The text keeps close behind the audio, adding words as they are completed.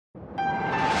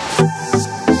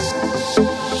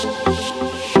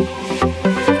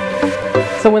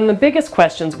So one of the biggest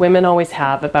questions women always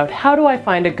have about how do I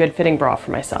find a good fitting bra for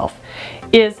myself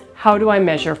is how do I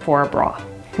measure for a bra?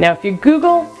 Now if you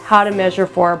Google how to measure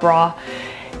for a bra,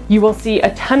 you will see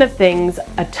a ton of things,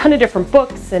 a ton of different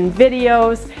books and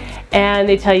videos, and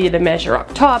they tell you to measure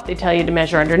up top, they tell you to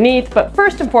measure underneath, but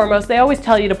first and foremost they always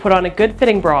tell you to put on a good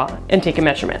fitting bra and take a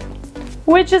measurement,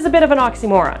 which is a bit of an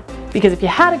oxymoron, because if you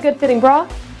had a good fitting bra,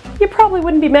 you probably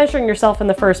wouldn't be measuring yourself in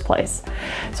the first place.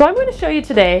 So I'm going to show you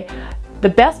today the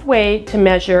best way to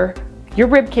measure your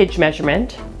ribcage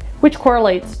measurement, which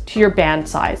correlates to your band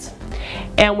size.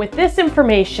 And with this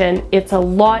information, it's a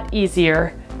lot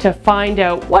easier to find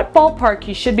out what ballpark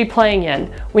you should be playing in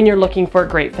when you're looking for a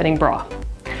great fitting bra.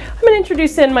 I'm going to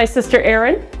introduce in my sister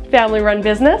Erin, family run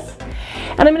business,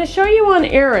 and I'm going to show you on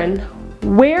Erin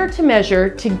where to measure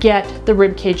to get the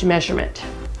ribcage measurement.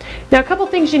 Now a couple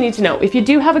things you need to know. If you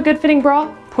do have a good fitting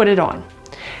bra, put it on.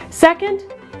 Second,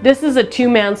 this is a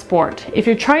two-man sport. If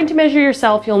you're trying to measure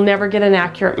yourself, you'll never get an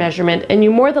accurate measurement, and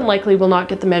you more than likely will not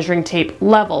get the measuring tape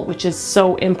level, which is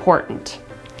so important.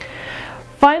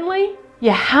 Finally,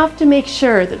 you have to make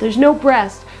sure that there's no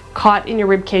breast caught in your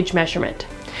ribcage measurement.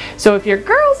 So if your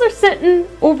girls are sitting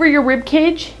over your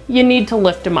ribcage, you need to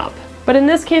lift them up. But in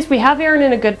this case, we have Erin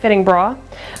in a good fitting bra.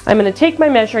 I'm going to take my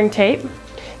measuring tape.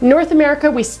 In North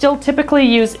America, we still typically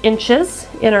use inches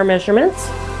in our measurements.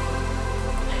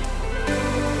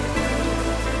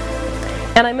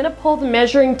 And I'm going to pull the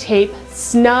measuring tape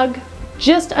snug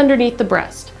just underneath the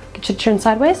breast. Get you to turn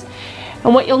sideways.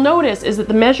 And what you'll notice is that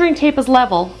the measuring tape is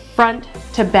level front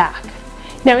to back.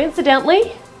 Now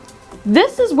incidentally,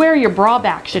 this is where your bra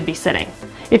back should be sitting.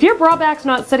 If your bra back's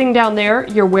not sitting down there,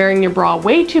 you're wearing your bra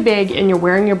way too big and you're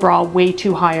wearing your bra way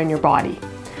too high on your body.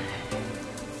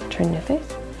 Turn your face.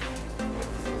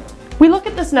 We look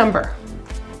at this number.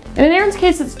 And in Erin's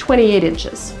case, it's 28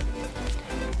 inches.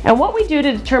 And what we do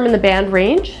to determine the band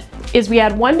range is we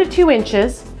add 1 to 2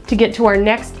 inches to get to our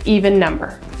next even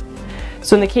number.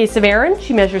 So in the case of Erin,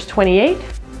 she measures 28.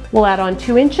 We'll add on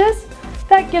 2 inches.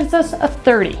 That gives us a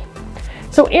 30.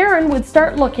 So Erin would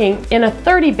start looking in a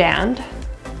 30 band,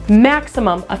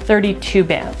 maximum a 32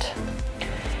 band.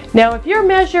 Now if you're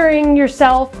measuring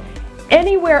yourself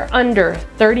anywhere under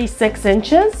 36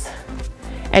 inches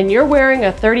and you're wearing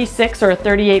a 36 or a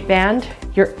 38 band,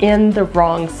 you're in the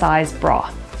wrong size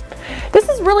bra. This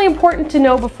is really important to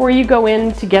know before you go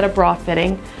in to get a bra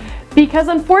fitting, because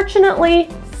unfortunately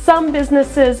some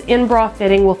businesses in bra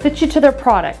fitting will fit you to their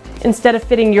product instead of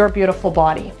fitting your beautiful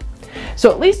body.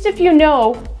 So at least if you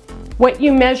know what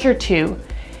you measure to,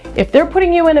 if they're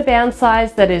putting you in a band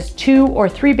size that is 2 or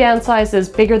 3 band sizes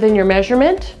bigger than your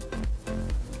measurement,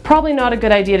 probably not a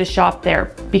good idea to shop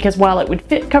there, because while it would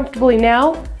fit comfortably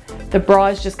now, the bra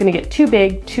is just going to get too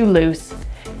big, too loose,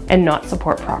 and not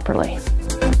support properly.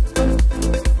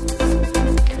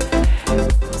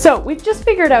 So we've just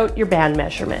figured out your band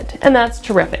measurement, and that's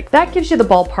terrific. That gives you the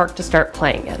ballpark to start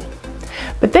playing in.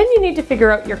 But then you need to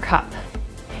figure out your cup.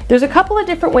 There's a couple of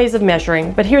different ways of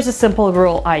measuring, but here's a simple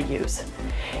rule I use.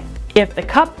 If the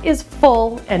cup is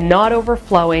full and not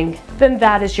overflowing, then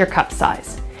that is your cup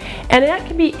size. And that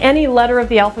can be any letter of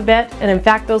the alphabet, and in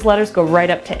fact those letters go right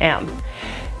up to M.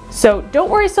 So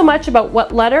don't worry so much about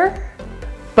what letter,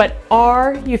 but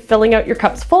are you filling out your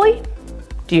cups fully?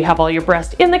 Do you have all your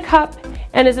breast in the cup?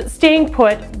 And is it staying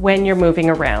put when you're moving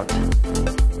around?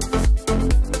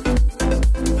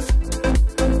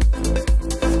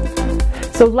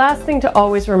 So last thing to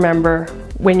always remember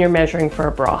when you're measuring for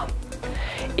a bra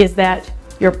is that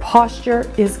your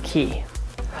posture is key.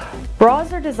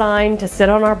 Bras are designed to sit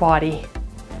on our body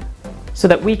so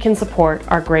that we can support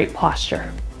our great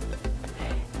posture.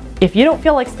 If you don't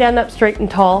feel like standing up straight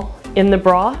and tall in the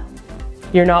bra,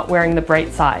 you're not wearing the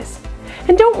right size.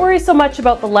 And don't worry so much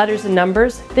about the letters and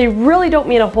numbers. They really don't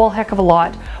mean a whole heck of a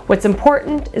lot. What's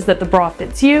important is that the bra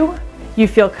fits you, you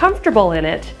feel comfortable in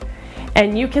it,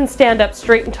 and you can stand up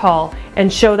straight and tall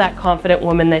and show that confident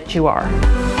woman that you are.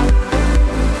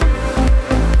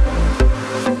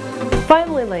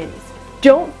 Finally, ladies,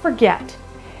 don't forget,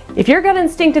 if your gut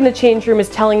instinct in the change room is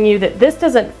telling you that this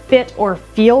doesn't fit or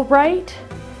feel right,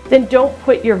 then don't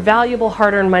put your valuable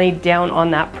hard-earned money down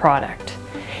on that product.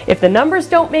 If the numbers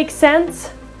don't make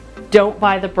sense, don't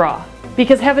buy the bra,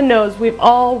 because heaven knows we've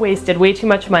all wasted way too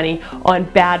much money on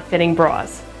bad fitting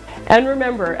bras. And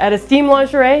remember, at Esteem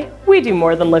Lingerie, we do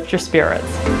more than lift your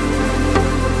spirits.